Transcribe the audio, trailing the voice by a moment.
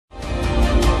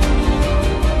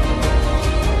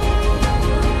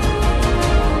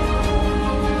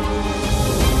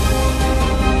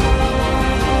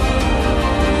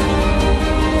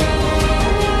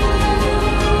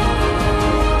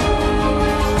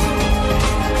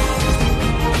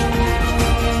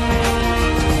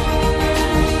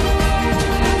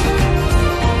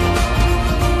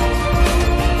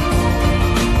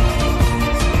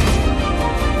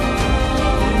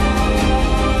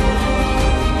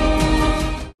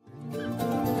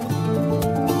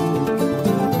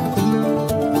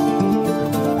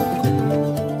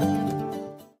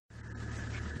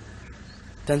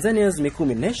Tanzania's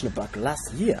Mikumi National Park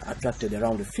last year attracted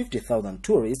around 50,000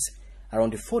 tourists,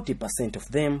 around 40% of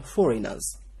them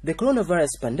foreigners. The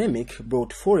coronavirus pandemic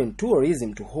brought foreign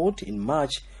tourism to halt in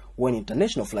March when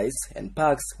international flights and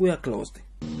parks were closed.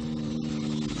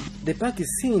 The park is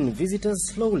seeing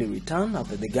visitors slowly return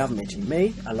after the government in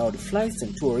May allowed flights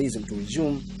and tourism to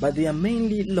resume, but they are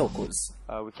mainly locals.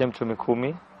 We came to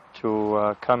Mikumi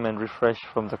to come and refresh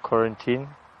from the quarantine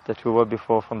that we were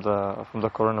before from the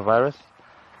coronavirus,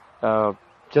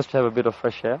 just to have a bit of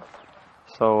fresh air.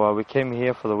 So we came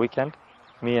here for the weekend,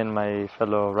 me and my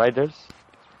fellow riders,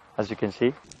 as you can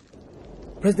see.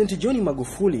 President John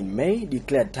Magufuli in May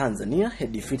declared Tanzania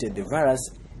had defeated the virus,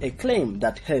 a claim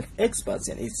that health experts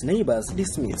and its neighbors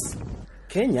dismiss.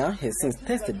 Kenya has since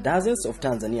tested dozens of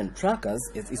Tanzanian truckers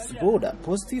as its border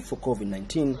positive for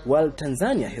COVID-19, while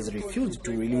Tanzania has refused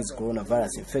to release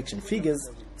coronavirus infection figures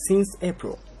since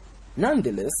April.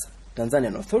 Nonetheless,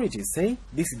 Tanzanian authorities say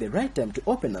this is the right time to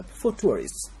open up for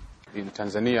tourists. In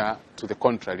Tanzania, to the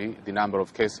contrary, the number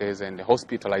of cases and the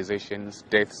hospitalizations,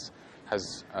 deaths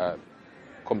has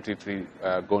completely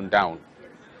gone down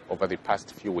over the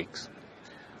past few weeks.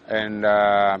 And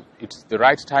it's the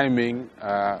right timing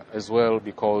as well,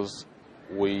 because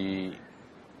we've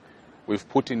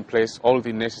put in place all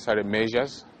the necessary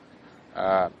measures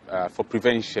for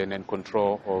prevention and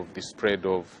control of the spread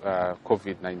of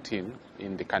COVID-19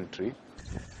 in the country.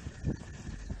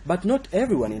 But not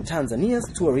everyone in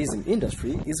Tanzania's tourism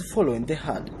industry is following the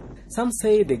herd. Some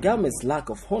say the government's lack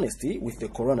of honesty with the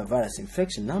coronavirus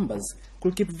infection numbers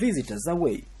could keep visitors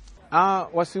away.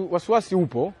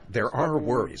 There are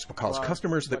worries because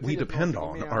customers that we depend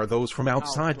on are those from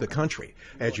outside the country.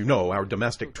 As you know, our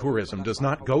domestic tourism does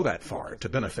not go that far to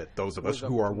benefit those of us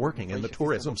who are working in the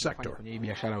tourism sector.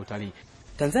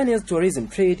 Tanzania's tourism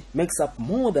trade makes up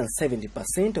more than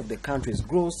 70% of the country's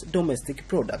gross domestic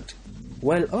product,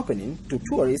 while opening to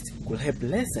tourists could help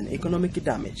lessen economic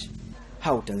damage.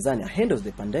 How Tanzania handles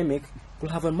the pandemic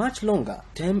could have a much longer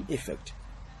term effect.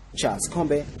 Charles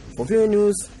Kombe for VOA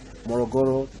News,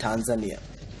 Morogoro, Tanzania.